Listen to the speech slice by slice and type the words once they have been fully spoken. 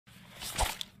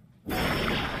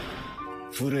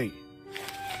プレイ。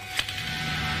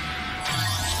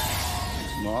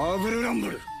マーブルランブ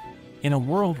ル。 In a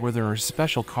world where there are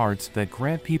special cards that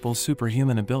grant people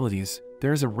superhuman abilities,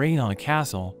 there is a raid on a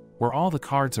castle where all the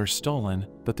cards are stolen,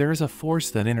 but there is a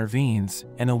force that intervenes,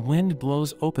 and a wind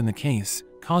blows open the case,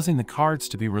 causing the cards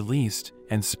to be released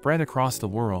and spread across the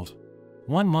world.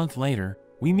 1 month later,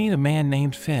 we meet a man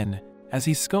named Finn as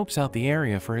he scopes out the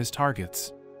area for his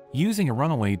targets. Using a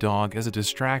runaway dog as a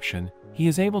distraction, he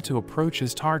is able to approach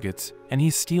his targets and he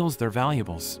steals their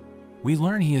valuables. We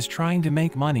learn he is trying to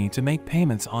make money to make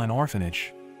payments on an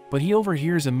orphanage. But he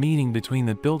overhears a meeting between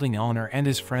the building owner and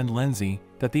his friend Lindsay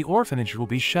that the orphanage will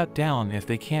be shut down if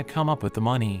they can't come up with the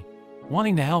money.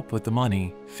 Wanting to help with the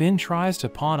money, Finn tries to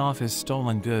pawn off his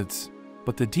stolen goods.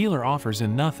 But the dealer offers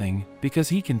him nothing because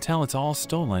he can tell it's all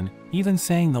stolen, even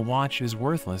saying the watch is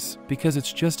worthless because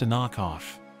it's just a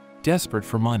knockoff. Desperate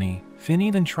for money, Finn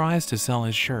even tries to sell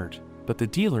his shirt, but the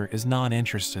dealer is not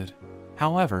interested.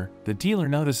 However, the dealer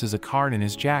notices a card in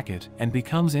his jacket and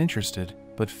becomes interested,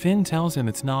 but Finn tells him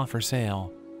it's not for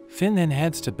sale. Finn then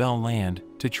heads to Bell Land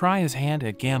to try his hand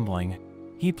at gambling.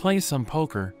 He plays some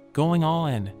poker, going all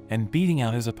in and beating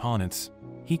out his opponents.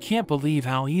 He can't believe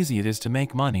how easy it is to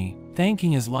make money,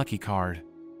 thanking his lucky card.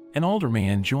 An older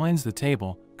man joins the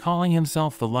table, calling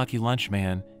himself the Lucky Lunch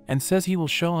Man, and says he will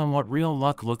show him what real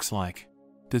luck looks like.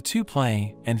 The two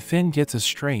play, and Finn gets a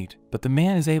straight, but the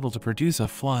man is able to produce a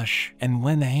flush and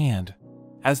win the hand.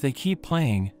 As they keep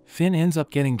playing, Finn ends up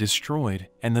getting destroyed,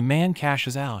 and the man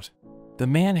cashes out. The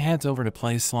man heads over to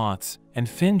play slots, and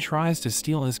Finn tries to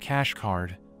steal his cash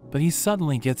card, but he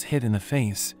suddenly gets hit in the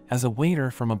face as a waiter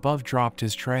from above dropped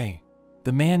his tray.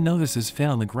 The man notices Finn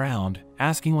on the ground,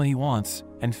 asking what he wants,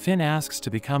 and Finn asks to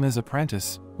become his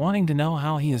apprentice, wanting to know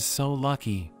how he is so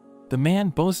lucky. The man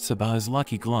boasts about his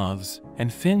lucky gloves,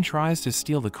 and Finn tries to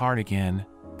steal the card again,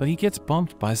 but he gets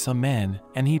bumped by some men,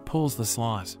 and he pulls the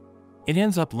slot. It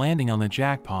ends up landing on the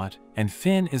jackpot, and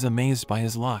Finn is amazed by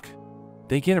his luck.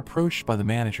 They get approached by the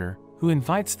manager, who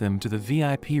invites them to the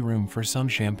VIP room for some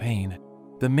champagne.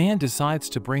 The man decides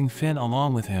to bring Finn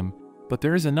along with him, but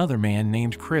there is another man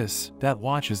named Chris that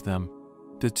watches them.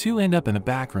 The two end up in a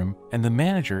back room, and the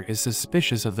manager is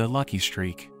suspicious of their lucky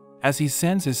streak. As he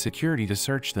sends his security to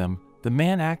search them, the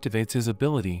man activates his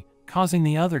ability, causing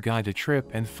the other guy to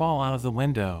trip and fall out of the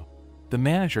window. The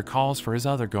manager calls for his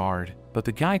other guard, but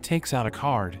the guy takes out a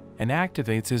card and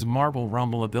activates his Marble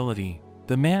Rumble ability.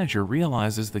 The manager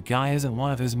realizes the guy isn't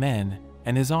one of his men,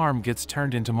 and his arm gets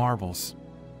turned into marbles.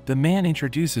 The man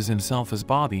introduces himself as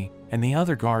Bobby, and the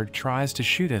other guard tries to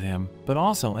shoot at him, but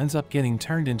also ends up getting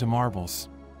turned into marbles.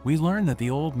 We learn that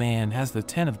the old man has the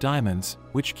 10 of diamonds,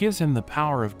 which gives him the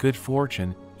power of good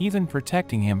fortune, even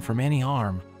protecting him from any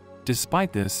harm.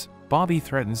 Despite this, Bobby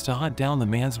threatens to hunt down the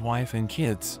man's wife and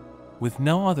kids. With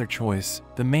no other choice,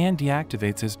 the man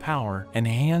deactivates his power and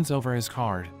hands over his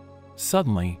card.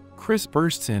 Suddenly, Chris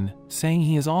bursts in, saying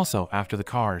he is also after the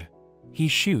card. He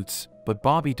shoots, but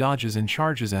Bobby dodges and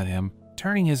charges at him,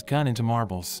 turning his gun into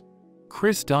marbles.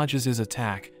 Chris dodges his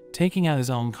attack, taking out his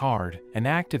own card and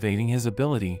activating his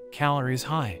ability, Calories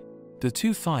High. The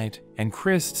two fight, and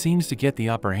Chris seems to get the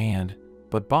upper hand,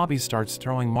 but Bobby starts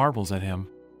throwing marbles at him.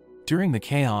 During the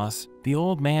chaos, the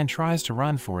old man tries to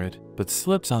run for it, but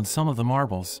slips on some of the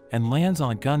marbles and lands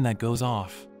on a gun that goes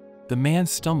off. The man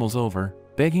stumbles over,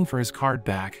 begging for his card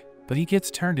back, but he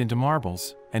gets turned into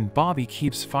marbles, and Bobby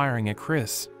keeps firing at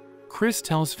Chris. Chris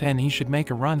tells Finn he should make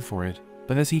a run for it,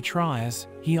 but as he tries,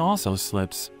 he also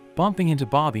slips, bumping into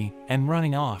Bobby and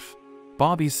running off.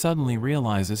 Bobby suddenly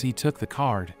realizes he took the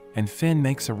card, and Finn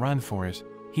makes a run for it.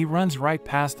 He runs right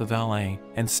past the valet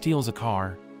and steals a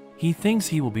car. He thinks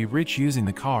he will be rich using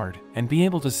the card and be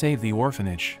able to save the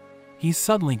orphanage. He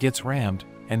suddenly gets rammed,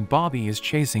 and Bobby is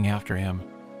chasing after him.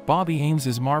 Bobby aims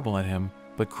his marble at him,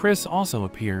 but Chris also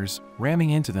appears, ramming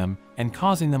into them and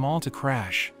causing them all to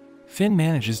crash. Finn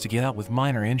manages to get out with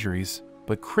minor injuries,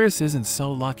 but Chris isn't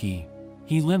so lucky.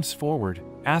 He limps forward,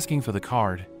 asking for the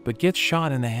card, but gets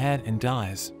shot in the head and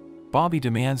dies. Bobby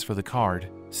demands for the card,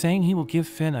 saying he will give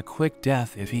Finn a quick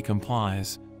death if he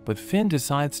complies, but Finn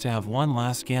decides to have one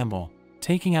last gamble,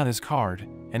 taking out his card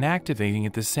and activating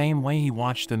it the same way he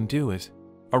watched them do it.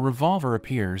 A revolver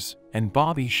appears, and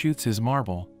Bobby shoots his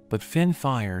marble, but Finn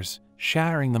fires,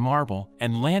 shattering the marble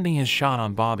and landing his shot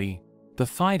on Bobby. The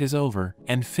fight is over,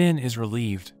 and Finn is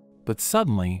relieved. But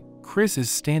suddenly, Chris is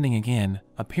standing again,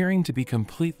 appearing to be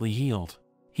completely healed.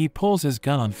 He pulls his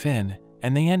gun on Finn,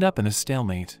 and they end up in a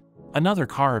stalemate. Another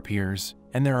car appears,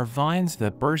 and there are vines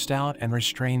that burst out and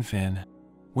restrain Finn.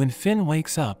 When Finn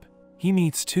wakes up, he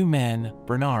meets two men,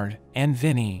 Bernard and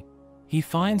Vinny. He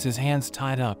finds his hands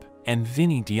tied up, and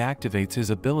Vinny deactivates his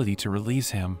ability to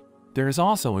release him. There is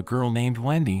also a girl named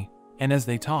Wendy, and as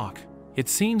they talk, it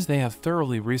seems they have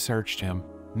thoroughly researched him,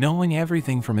 knowing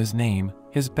everything from his name,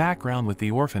 his background with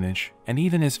the orphanage, and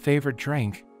even his favorite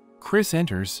drink. Chris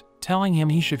enters, telling him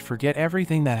he should forget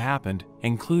everything that happened,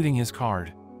 including his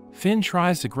card. Finn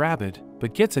tries to grab it,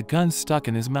 but gets a gun stuck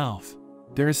in his mouth.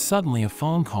 There is suddenly a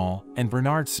phone call, and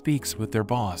Bernard speaks with their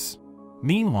boss.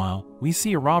 Meanwhile, we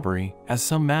see a robbery, as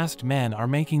some masked men are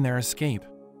making their escape.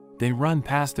 They run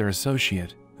past their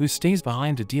associate, who stays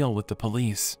behind to deal with the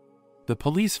police. The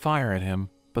police fire at him,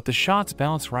 but the shots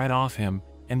bounce right off him,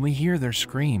 and we hear their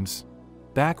screams.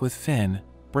 Back with Finn,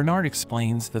 Bernard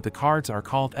explains that the cards are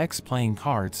called X-playing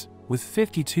cards, with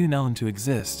 52 known to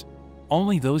exist.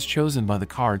 Only those chosen by the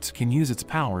cards can use its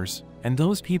powers, and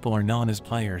those people are known as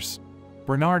players.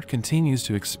 Bernard continues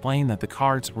to explain that the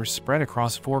cards were spread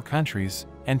across 4 countries,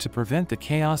 and to prevent the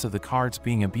chaos of the cards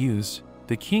being abused,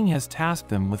 the king has tasked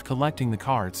them with collecting the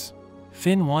cards.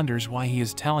 Finn wonders why he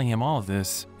is telling him all of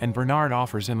this, and Bernard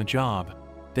offers him a job.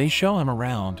 They show him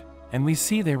around, and we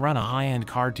see they run a high-end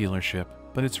car dealership,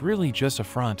 but it's really just a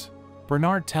front.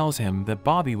 Bernard tells him that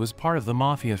Bobby was part of the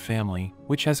mafia family,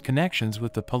 which has connections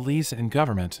with the police and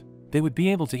government. They would be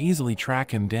able to easily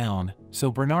track him down,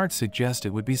 so Bernard suggests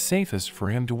it would be safest for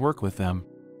him to work with them.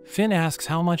 Finn asks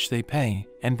how much they pay,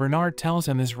 and Bernard tells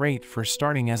him his rate for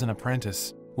starting as an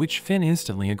apprentice, which Finn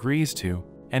instantly agrees to,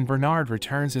 and Bernard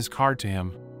returns his card to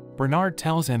him. Bernard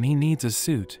tells him he needs a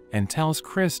suit and tells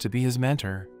Chris to be his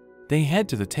mentor. They head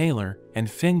to the tailor, and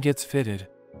Finn gets fitted.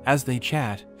 As they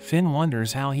chat, Finn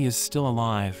wonders how he is still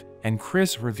alive, and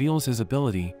Chris reveals his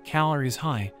ability, Calories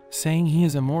High, saying he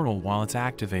is immortal while it's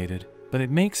activated, but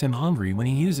it makes him hungry when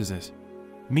he uses it.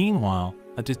 Meanwhile,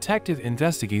 a detective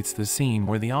investigates the scene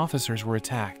where the officers were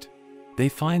attacked. They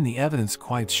find the evidence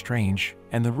quite strange,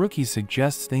 and the rookie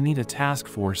suggests they need a task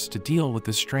force to deal with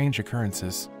the strange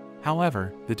occurrences.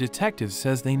 However, the detective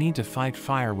says they need to fight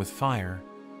fire with fire.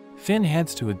 Finn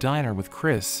heads to a diner with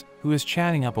Chris, who is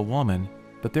chatting up a woman,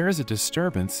 but there is a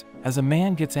disturbance as a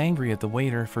man gets angry at the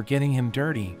waiter for getting him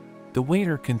dirty. The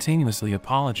waiter continuously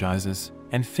apologizes,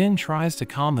 and Finn tries to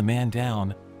calm the man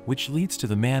down, which leads to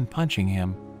the man punching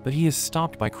him, but he is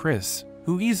stopped by Chris,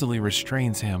 who easily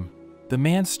restrains him. The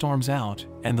man storms out,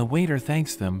 and the waiter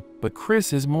thanks them, but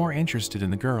Chris is more interested in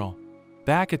the girl.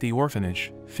 Back at the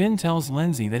orphanage, Finn tells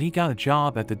Lindsay that he got a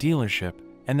job at the dealership,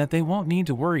 and that they won't need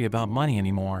to worry about money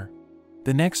anymore.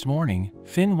 The next morning,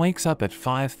 Finn wakes up at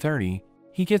 5:30.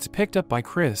 He gets picked up by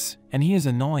Chris, and he is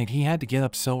annoyed he had to get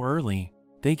up so early.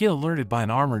 They get alerted by an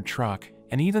armored truck,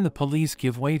 and even the police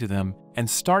give way to them and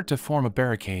start to form a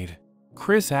barricade.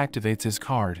 Chris activates his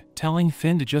card, telling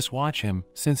Finn to just watch him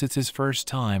since it's his first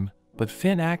time, but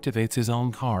Finn activates his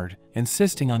own card,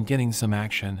 insisting on getting some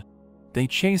action. They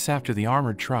chase after the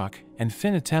armored truck, and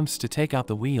Finn attempts to take out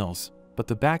the wheels, but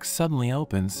the back suddenly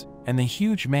opens, and the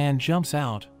huge man jumps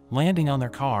out, landing on their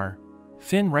car.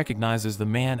 Finn recognizes the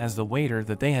man as the waiter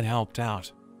that they had helped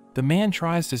out. The man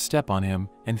tries to step on him,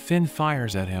 and Finn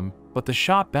fires at him, but the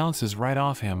shot bounces right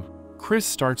off him. Chris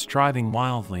starts driving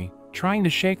wildly, trying to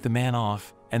shake the man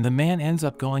off, and the man ends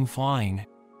up going flying.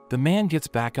 The man gets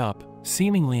back up,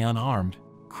 seemingly unharmed.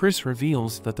 Chris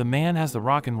reveals that the man has the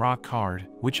Rock and Rock card,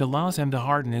 which allows him to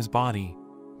harden his body.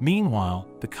 Meanwhile,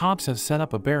 the cops have set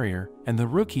up a barrier, and the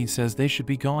rookie says they should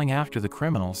be going after the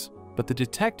criminals, but the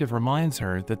detective reminds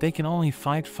her that they can only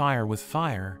fight fire with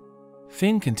fire.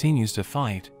 Finn continues to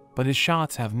fight, but his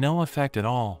shots have no effect at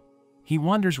all. He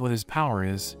wonders what his power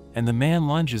is, and the man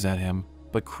lunges at him,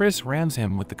 but Chris rams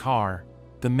him with the car.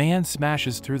 The man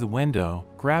smashes through the window,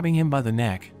 grabbing him by the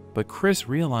neck, but Chris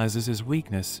realizes his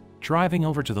weakness, driving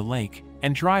over to the lake,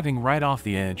 and driving right off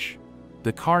the edge.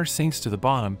 The car sinks to the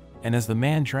bottom, and as the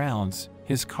man drowns,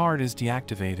 his card is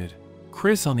deactivated.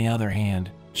 Chris, on the other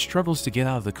hand, struggles to get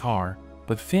out of the car,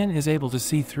 but Finn is able to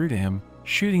see through to him,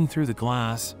 shooting through the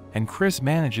glass, and Chris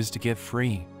manages to get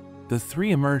free. The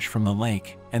three emerge from the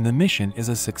lake, and the mission is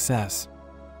a success.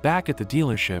 Back at the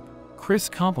dealership, Chris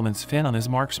compliments Finn on his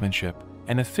marksmanship,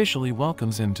 and officially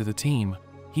welcomes him to the team.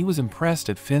 He was impressed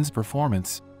at Finn's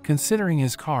performance, considering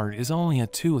his card is only a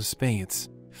 2 of spades.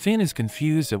 Finn is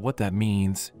confused at what that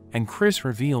means, and Chris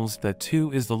reveals that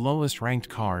 2 is the lowest ranked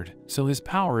card, so his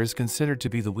power is considered to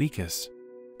be the weakest.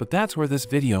 But that's where this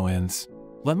video ends.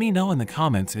 Let me know in the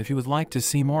comments if you would like to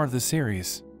see more of the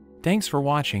series. Thanks for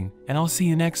watching, and I'll see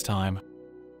you next time.